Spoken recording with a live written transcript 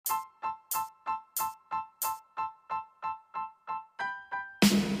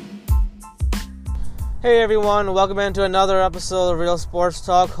Hey everyone, welcome into another episode of Real Sports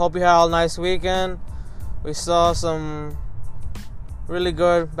Talk. Hope you had a nice weekend. We saw some really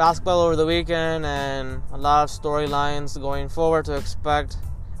good basketball over the weekend and a lot of storylines going forward to expect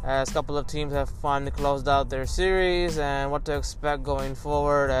as a couple of teams have finally closed out their series and what to expect going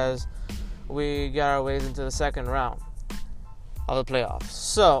forward as we get our ways into the second round of the playoffs.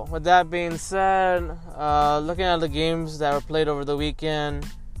 So, with that being said, looking at the games that were played over the weekend,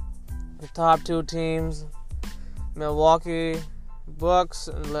 the top two teams, Milwaukee Bucks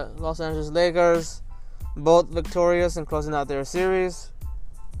and Los Angeles Lakers, both victorious in closing out their series.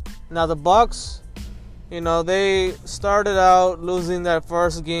 Now the Bucks, they started out losing that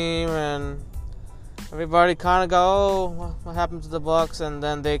first game and everybody kind of go, oh, what happened to the Bucks? And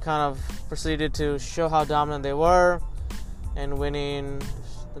then they kind of proceeded to show how dominant they were and winning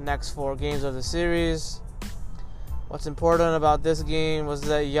the next 4 games of the series. What's important about this game was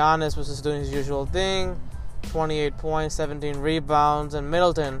that Giannis was just doing his usual thing, 28 points, 17 rebounds, and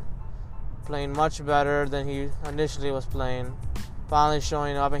Middleton playing much better than he initially was playing, finally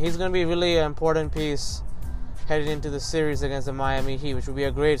showing up. And he's going to be really an important piece heading into the series against the Miami Heat, which will be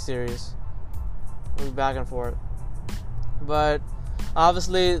a great series. We'll be back and forth. But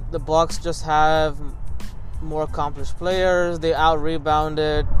obviously the Bucks just have more accomplished players. They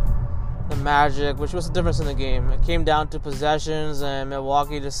out-rebounded the Magic, which was the difference in the game. It came down to possessions, and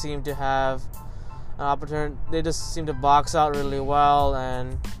Milwaukee just seemed to have an opportunity. They just seemed to box out really well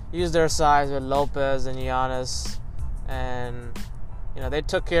and use their size with Lopez and Giannis. And, they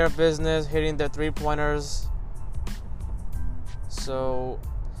took care of business, hitting their three-pointers. So,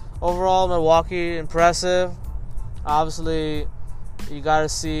 overall, Milwaukee, impressive. Obviously, you got to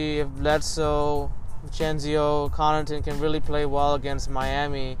see if Bledsoe, Vincenzo, Connaughton can really play well against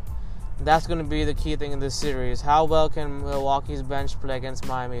Miami. That's going to be the key thing in this series. How well can Milwaukee's bench play against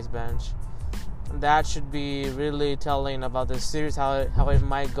Miami's bench? That should be really telling about this series, how it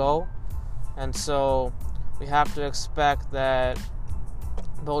might go. And so we have to expect that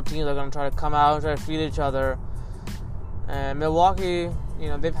both teams are going to try to come out and try to feed each other. And Milwaukee,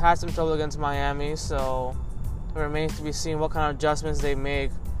 they've had some trouble against Miami, so it remains to be seen what kind of adjustments they make.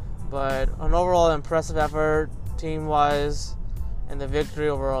 But an overall impressive effort team-wise and the victory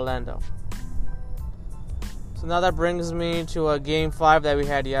over Orlando. So now that brings me to a Game 5 that we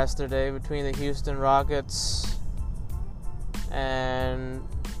had yesterday between the Houston Rockets and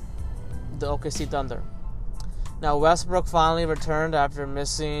the OKC Thunder. Now Westbrook finally returned after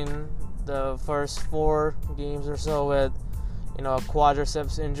missing the first 4 games or so with, a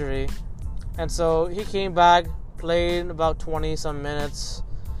quadriceps injury. And so he came back, played about 20-some minutes.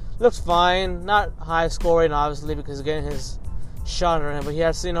 Looked fine, not high scoring obviously because he's getting his shot under him, but he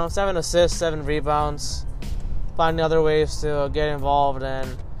has 7 assists, 7 rebounds, finding other ways to get involved.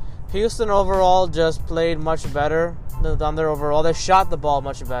 And Houston overall just played much better than the Thunder overall. They shot the ball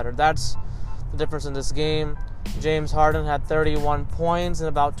much better. That's the difference in this game. James Harden had 31 points in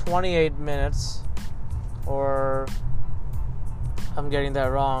about 28 minutes, or I'm getting that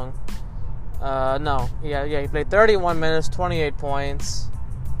wrong. He played 31 minutes, 28 points,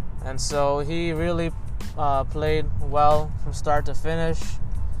 and so he really played well from start to finish.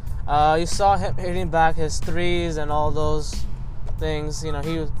 You saw him hitting back his threes and all those things.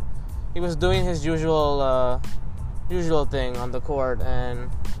 He was doing his usual thing on the court.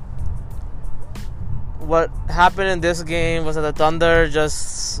 And what happened in this game was that the Thunder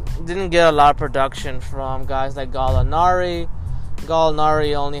just didn't get a lot of production from guys like Gallinari.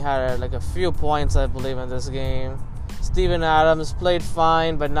 Gallinari only had a few points, I believe, in this game. Steven Adams played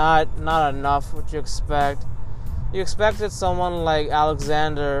fine, but not enough, what you expect. You expected someone like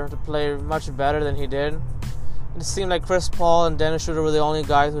Alexander to play much better than he did. It seemed like Chris Paul and Dennis Schroeder were the only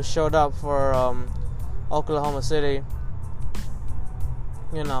guys who showed up for Oklahoma City.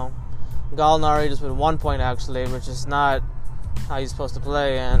 Gallinari just with 1 point actually, which is not how he's supposed to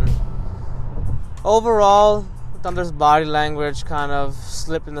play. And overall, Thunder's body language kind of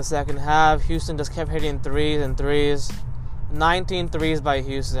slipped in the second half. Houston just kept hitting threes. 19 threes by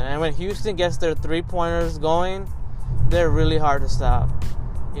Houston. And when Houston gets their three-pointers going, they're really hard to stop.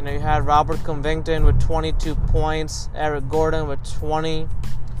 You had Robert Covington with 22 points, Eric Gordon with 20.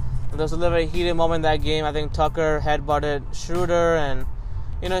 There was a little bit of a heated moment in that game. I think Tucker headbutted Schroeder. And,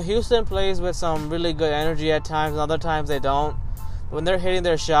 Houston plays with some really good energy at times, and other times they don't. When they're hitting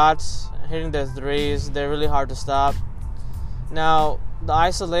their shots, hitting their threes, they're really hard to stop. Now, the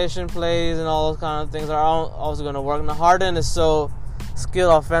isolation plays and all those kind of things are also going to work. Now, Harden is so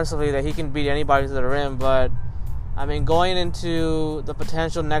skilled offensively that he can beat anybody to the rim, but going into the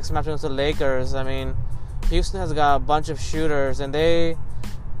potential next match against the Lakers, Houston has got a bunch of shooters, and they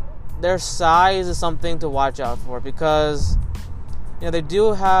their size is something to watch out for, because they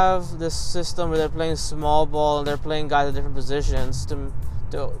do have this system where they're playing small ball and they're playing guys at different positions to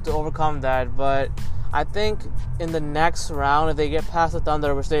overcome that. But I think in the next round, if they get past the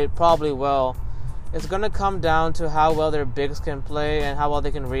Thunder, which they probably will, it's going to come down to how well their bigs can play and how well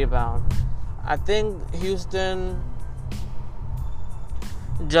they can rebound. I think Houston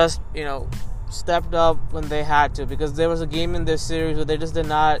just, stepped up when they had to, because there was a game in this series where they just did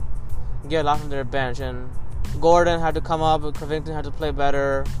not get a lot from their bench, and Gordon had to come up, and Covington had to play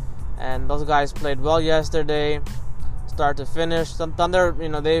better, and those guys played well yesterday, start to finish. Some Thunder,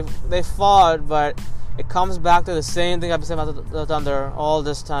 they fought, but it comes back to the same thing I've been saying about the Thunder all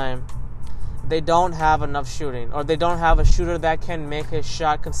this time. They don't have enough shooting, or they don't have a shooter that can make his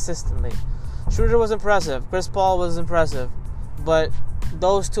shot consistently. Schroeder was impressive, Chris Paul was impressive, but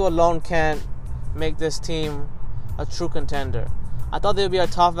those two alone can't make this team a true contender. I thought they would be a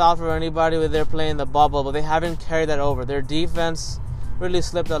tough out for anybody when they're playing the bubble, but they haven't carried that over. Their defense really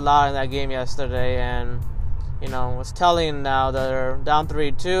slipped a lot in that game yesterday, and it's telling now that they're down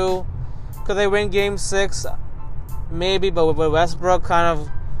 3-2. Could they win Game 6? Maybe, but with Westbrook kind of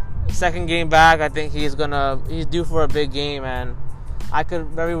second game back, I think he's due for a big game, and I could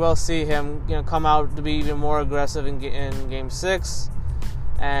very well see him come out to be even more aggressive in Game 6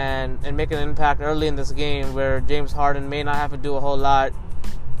 and make an impact early in this game, where James Harden may not have to do a whole lot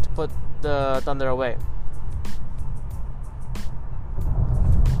to put the Thunder away.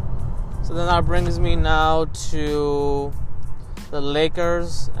 So then that brings me now to the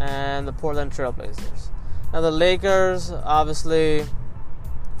Lakers and the Portland Trail Blazers. Now the Lakers, obviously,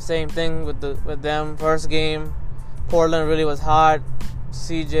 same thing with them. First game, Portland really was hot.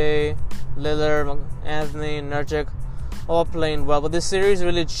 CJ, Lillard, Anthony, Nurkic, all playing well. But this series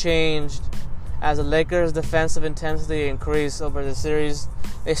really changed as the Lakers' defensive intensity increased over the series.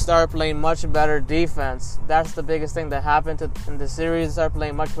 They started playing much better defense. That's the biggest thing that happened in the series. They started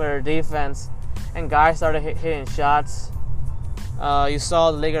playing much better defense, and guys started hitting shots. You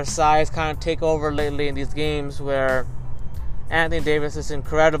saw the Lakers' size kind of take over lately in these games, where Anthony Davis is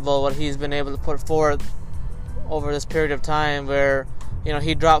incredible what he's been able to put forth over this period of time, where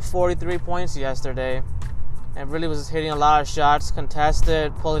he dropped 43 points yesterday and really was hitting a lot of shots,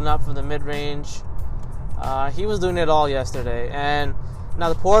 contested, pulling up from the mid-range. He was doing it all yesterday. And now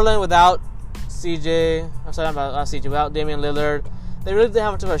the Portland without without Damian Lillard, they really didn't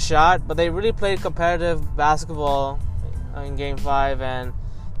have much of a shot, but they really played competitive basketball in Game 5, and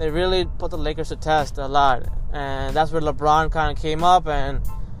they really put the Lakers to test a lot. And that's where LeBron kind of came up, and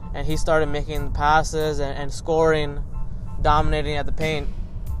he started making passes and scoring, dominating at the paint.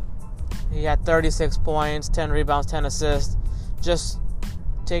 He had 36 points, 10 rebounds, 10 assists, just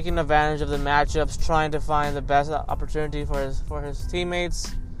taking advantage of the matchups, trying to find the best opportunity for his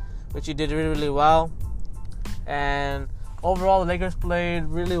teammates, which he did really, really well. And overall, the Lakers played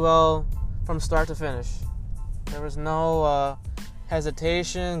really well from start to finish. There was no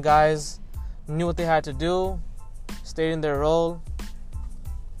hesitation. Guys knew what they had to do, stayed in their role.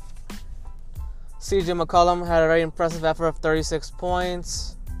 CJ McCollum had a very impressive effort of 36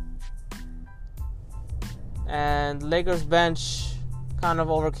 points. And the Lakers bench kind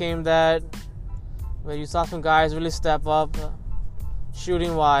of overcame that, where you saw some guys really step up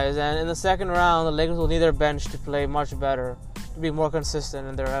shooting-wise. And in the second round, the Lakers will need their bench to play much better, to be more consistent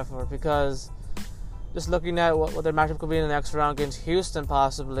in their effort, because just looking at what their matchup could be in the next round against Houston,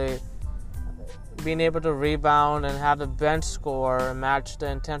 possibly, being able to rebound and have the bench score and match the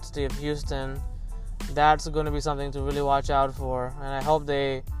intensity of Houston, that's going to be something to really watch out for. And I hope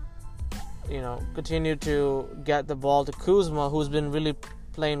they continue to get the ball to Kuzma, who's been really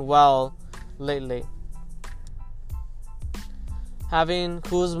playing well lately. Having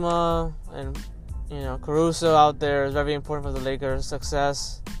Kuzma and Caruso out there is very important for the Lakers'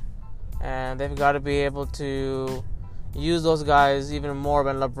 success, and they've got to be able to use those guys even more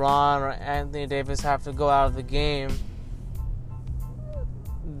when LeBron or Anthony Davis have to go out of the game.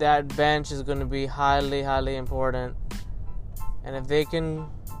 That bench is going to be highly, highly important, and if they can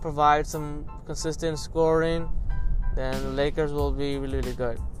provide some consistent scoring, then the Lakers will be really, really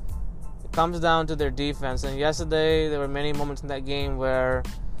good. It comes down to their defense, and yesterday there were many moments in that game where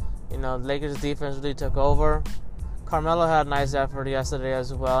the Lakers defense really took over. Carmelo had a nice effort yesterday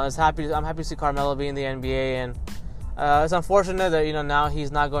as well. I'm happy to see Carmelo be in the NBA, and it's unfortunate that now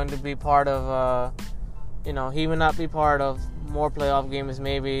he's not going to be part of he may not be part of more playoff games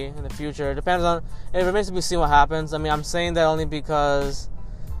maybe in the future. It remains to be seen what happens. I mean, I'm saying that only because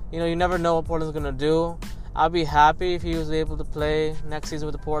you never know what Portland's going to do. I'd be happy if he was able to play next season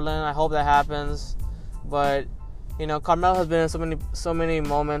with the Portland. I hope that happens. But, Carmelo has been in so many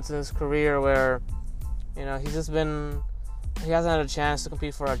moments in his career where, he hasn't had a chance to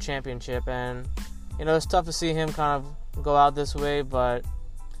compete for a championship, and it's tough to see him kind of go out this way, but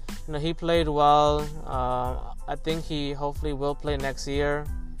he played well. I think he hopefully will play next year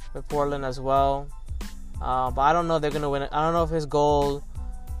with Portland as well. But I don't know if they're going to win it. I don't know if his goal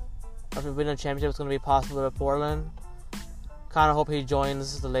of winning a championship is going to be possible with Portland. Kind of hope he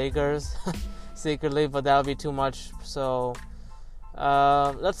joins the Lakers secretly, but that would be too much. So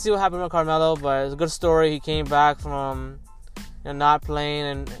let's see what happened with Carmelo. But it's a good story. He came back from not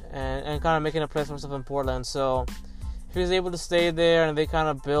playing and kind of making a place for himself in Portland. So if he's able to stay there and they kind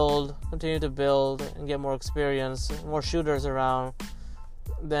of continue to build and get more experience, more shooters around,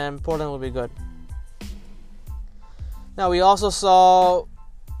 then Portland will be good. Now, we also saw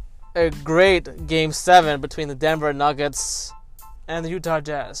a great Game 7 between the Denver Nuggets and the Utah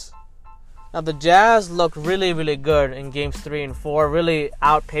Jazz. Now, the Jazz looked really, really good in Games 3 and 4, really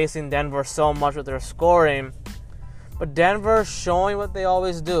outpacing Denver so much with their scoring. But Denver showing what they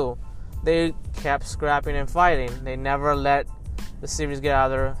always do. They kept scrapping and fighting. They never let the series get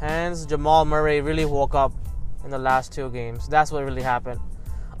out of their hands. Jamal Murray really woke up in the last 2 games. That's what really happened.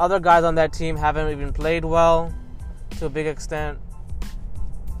 Other guys on that team haven't even played well to a big extent.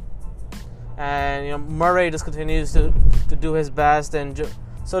 And Murray just continues to do his best, and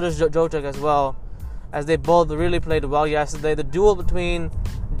so does Jokic as well, as they both really played well yesterday. The duel between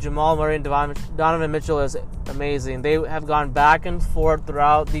Jamal Murray and Donovan Mitchell is amazing. They have gone back and forth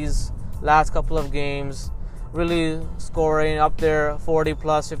throughout these last couple of games, really scoring up there 40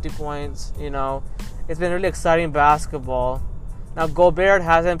 plus 50 points. It's been really exciting basketball. Now, Gobert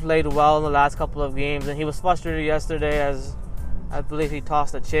hasn't played well in the last couple of games, and he was frustrated yesterday as I believe he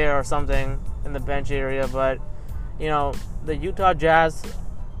tossed a chair or something in the bench area. But the Utah Jazz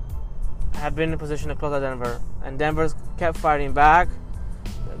have been in position to close out Denver, and Denver's kept fighting back.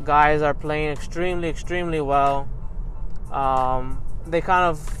 Guys are playing extremely, extremely well. They kind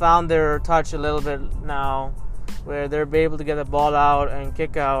of found their touch a little bit now, where they're able to get the ball out and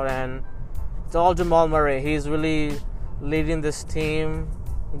kick out, and it's all Jamal Murray. He's really leading this team,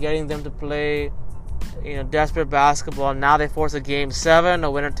 getting them to play, desperate basketball. Now they force a Game 7, a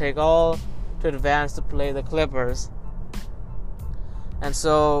winner-take-all, to advance to play the Clippers. And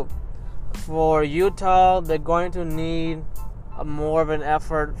so for Utah, they're going to need more of an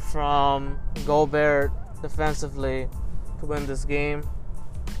effort from Gobert defensively to win this game.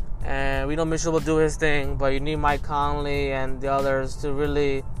 And we know Mitchell will do his thing, but you need Mike Conley and the others to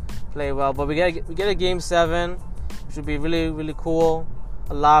really play well. But we get a Game 7, which will be really, really cool.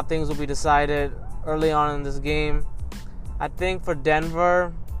 A lot of things will be decided early on in this game. I think for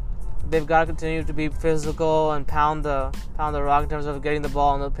Denver, they've got to continue to be physical and pound the rock in terms of getting the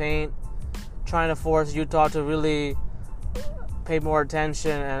ball in the paint, trying to force Utah to really pay more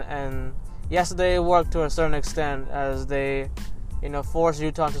attention. And yesterday it worked to a certain extent as they, forced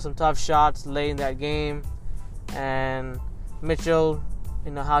Utah into some tough shots late in that game. And Mitchell,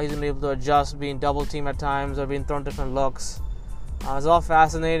 how he's going to be able to adjust being double teamed at times or being thrown different looks. It's all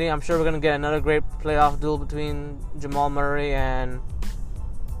fascinating. I'm sure we're going to get another great playoff duel between Jamal Murray and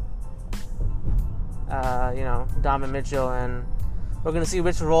Donovan Mitchell, and we're going to see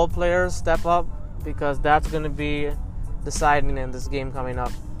which role players step up, because that's going to be deciding in this game coming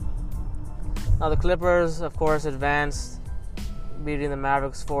up. Now, the Clippers, of course, advanced, beating the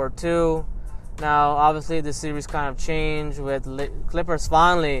Mavericks 4-2. Now, obviously, the series kind of changed with Clippers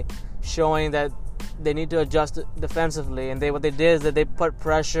finally showing that they need to adjust defensively, and what they did is that they put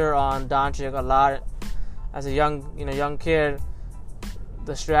pressure on Doncic a lot. As a young kid,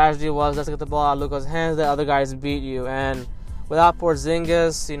 the strategy was, let's get the ball out of Luka's hands, the other guys beat you. And without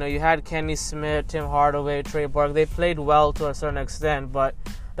Porzingis, you had Kenny Smith, Tim Hardaway, Trey Burke. They played well to a certain extent, but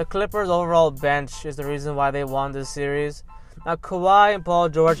the Clippers' overall bench is the reason why they won this series. Now, Kawhi and Paul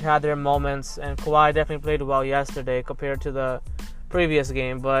George had their moments, and Kawhi definitely played well yesterday compared to the previous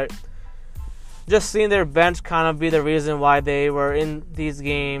game, but just seeing their bench kind of be the reason why they were in these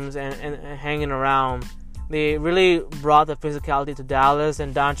games and hanging around. They really brought the physicality to Dallas,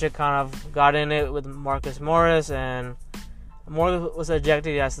 and Doncic kind of got in it with Marcus Morris, and Morris was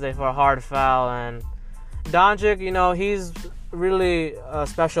ejected yesterday for a hard foul. And Doncic, he's really a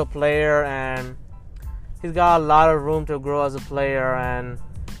special player, and he's got a lot of room to grow as a player, and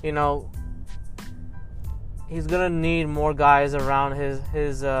he's gonna need more guys around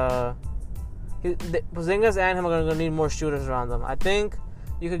Porzingis and him are going to need more shooters around them. I think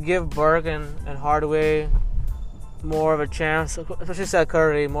you could give Burke and Hardaway more of a chance, especially Seth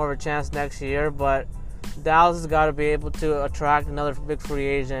Curry, more of a chance next year. But Dallas has got to be able to attract another big free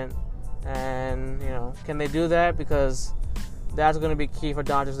agent And, can they do that? Because that's going to be key for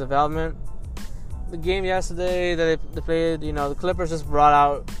Doncic's development. The game yesterday that they played, the Clippers just brought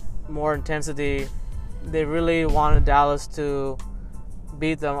out more intensity. They really wanted Dallas to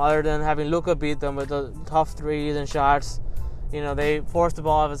beat them, other than having Luka beat them with the tough threes and shots. They forced the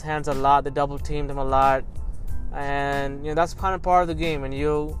ball out of his hands a lot. They double-teamed him a lot. And, that's kind of part of the game. And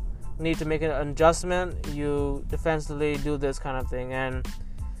you need to make an adjustment. You defensively do this kind of thing. And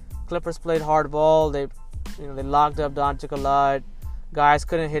Clippers played hard ball. They locked up Doncic a lot. Guys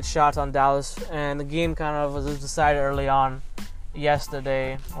couldn't hit shots on Dallas. And the game kind of was decided early on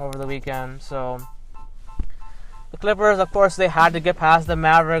yesterday over the weekend. So the Clippers, of course, they had to get past the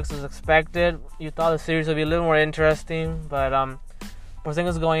Mavericks as expected. You thought the series would be a little more interesting, but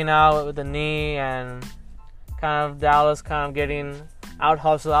Porzingis going out with the knee, and kind of Dallas kind of getting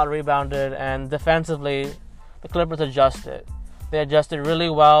out-hustled, out-rebounded, and defensively, the Clippers adjusted. They adjusted really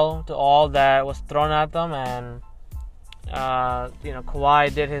well to all that was thrown at them, and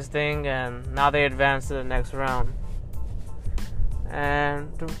Kawhi did his thing, and now they advanced to the next round.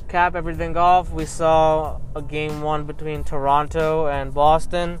 And to cap everything off, we saw a game 1 between Toronto and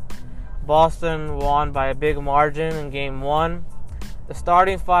Boston. Boston won by a big margin in game 1. The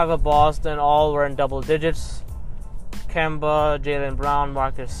starting 5 of Boston all were in double digits. Kemba, Jaylen Brown,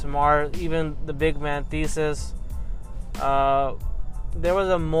 Marcus Smart, even the big man Thesis. There was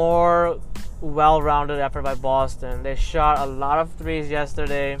a more well-rounded effort by Boston. They shot a lot of threes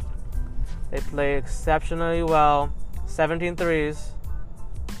yesterday. They played exceptionally well. 17 threes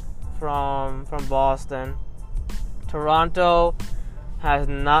from Boston. Toronto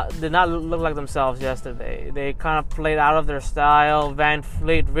did not look like themselves yesterday. They kind of played out of their style. Van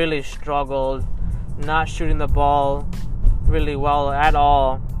Fleet really struggled, not shooting the ball really well at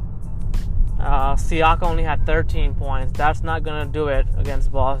all. Siakam only had 13 points. That's not going to do it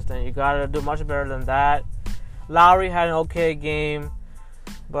against Boston. You got to do much better than that. Lowry had an okay game.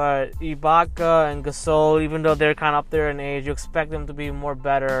 But Ibaka and Gasol, even though they're kind of up there in age, you expect them to be more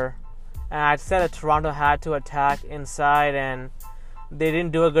better. And I said that Toronto had to attack inside, and they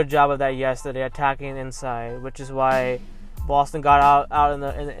didn't do a good job of that yesterday, attacking inside, which is why Boston got out in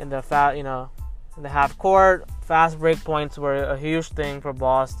the half court. Fast break points were a huge thing for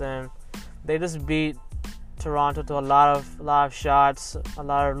Boston. They just beat Toronto to a lot of shots, a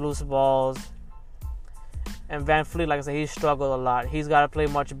lot of loose balls. And Van Fleet, like I said, he struggled a lot. He's got to play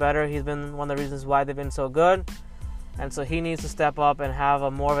much better. He's been one of the reasons why they've been so good. And so he needs to step up and have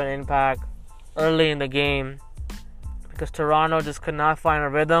more of an impact early in the game, because Toronto just could not find a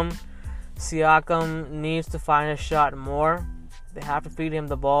rhythm. Siakam needs to find his shot more. They have to feed him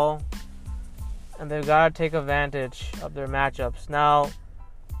the ball. And they've got to take advantage of their matchups. Now,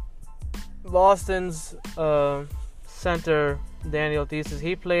 Boston's center, Daniel Thesis,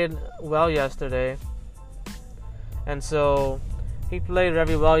 he played well yesterday. And so he played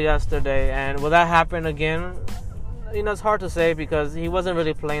very well yesterday. And will that happen again? It's hard to say, because he wasn't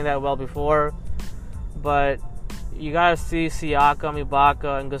really playing that well before. But you got to see Siakam,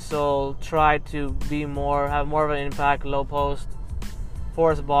 Ibaka, and Gasol try to have more of an impact low post,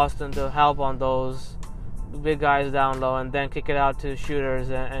 force Boston to help on those big guys down low, and then kick it out to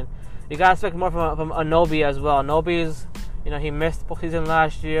shooters. And you got to expect more from Anunoby as well. Anunoby's, he missed postseason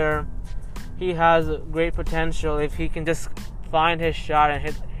last year. He has great potential if he can just find his shot and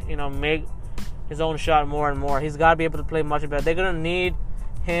hit, make his own shot more and more. He's got to be able to play much better. They're going to need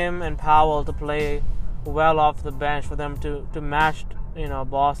him and Powell to play well off the bench for them to match,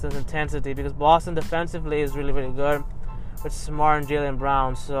 Boston's intensity, because Boston defensively is really, really good with Smart and Jaylen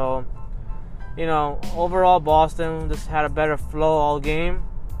Brown. So, overall Boston just had a better flow all game,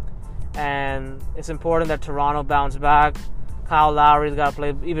 and it's important that Toronto bounce back. Kyle Lowry's got to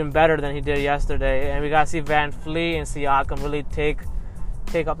play even better than he did yesterday, and we got to see Van Fleet and Siakam really take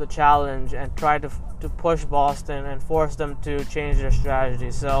up the challenge and try to push Boston and force them to change their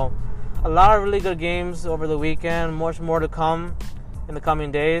strategy. So, a lot of really good games over the weekend, much more to come in the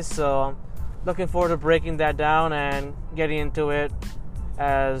coming days. So, looking forward to breaking that down and getting into it,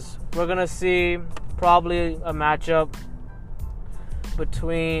 as we're going to see probably a matchup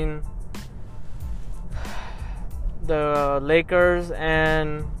between the Lakers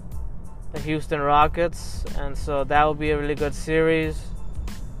and the Houston Rockets, and so that will be a really good series.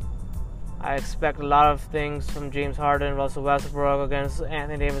 I expect a lot of things from James Harden, Russell Westbrook against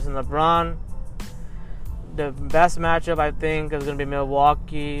Anthony Davis and LeBron. The best matchup, I think, is going to be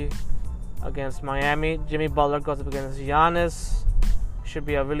Milwaukee against Miami. Jimmy Butler goes up against Giannis. Should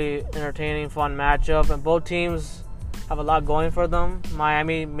be a really entertaining, fun matchup, and both teams have a lot going for them.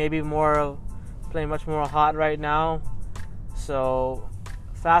 Miami maybe playing much more hot right now, so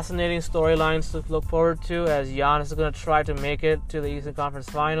fascinating storylines to look forward to, as Giannis is going to try to make it to the Eastern Conference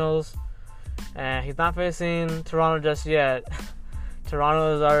Finals. And he's not facing Toronto just yet.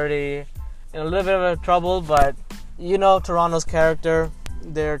 Toronto is already in a little bit of trouble, but you know Toronto's character,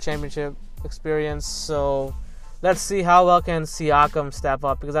 their championship experience. So let's see how well can Siakam step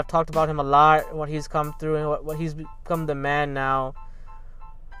up, because I've talked about him a lot, what he's come through and what he's become the man now.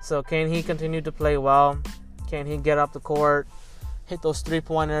 So can he continue to play well? Can he get up the court, hit those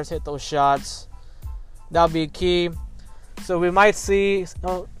three-pointers, hit those shots? That'll be key. So we might see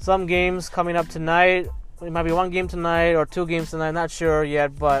some games coming up tonight. It might be one game tonight or two games tonight, not sure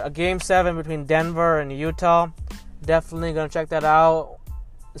yet. But a Game 7 between Denver and Utah. Definitely going to check that out.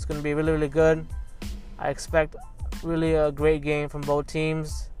 It's going to be really, really good. I expect really a great game from both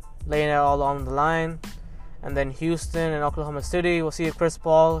teams, laying it all on the line. And then Houston and Oklahoma City. We'll see if Chris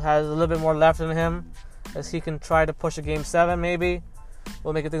Paul has a little bit more left in him, as he can try to push a Game 7 maybe.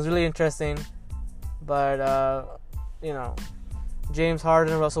 Will make things really interesting. But, James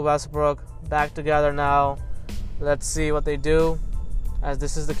Harden and Russell Westbrook back together now. Let's see what they do, as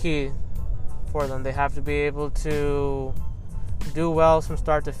this is the key for them. They have to be able to do well from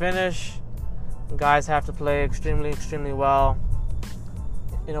start to finish. Guys have to play extremely, extremely well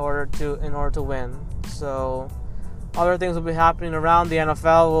in order to win. So other things will be happening around the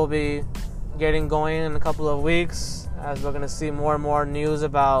NFL. Will be getting going in a couple of weeks, as we're going to see more and more news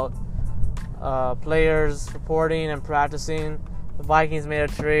about players reporting and practicing. The Vikings made a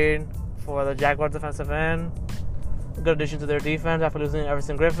trade for the Jaguars defensive end. A good addition to their defense after losing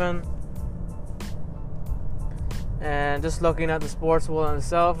Everson Griffin. And just looking at the sports world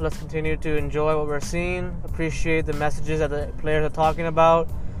itself, let's continue to enjoy what we're seeing. Appreciate the messages that the players are talking about.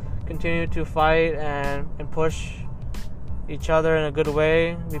 Continue to fight and push each other in a good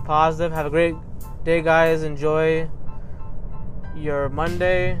way. Be positive. Have a great day, guys. Enjoy your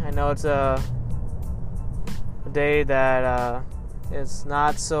Monday. I know it's a day that is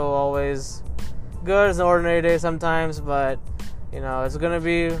not so always good. It's an ordinary day sometimes, but it's going to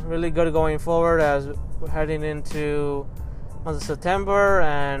be really good going forward, as we're heading into month of September,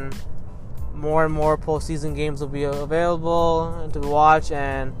 and more postseason games will be available to watch,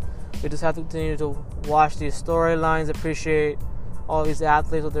 and we just have to continue to watch these storylines, appreciate all these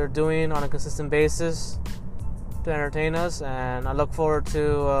athletes, what they're doing on a consistent basis to entertain us. And I look forward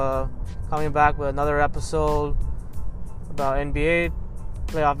to coming back with another episode about NBA,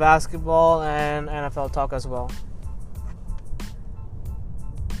 playoff basketball, and NFL talk as well.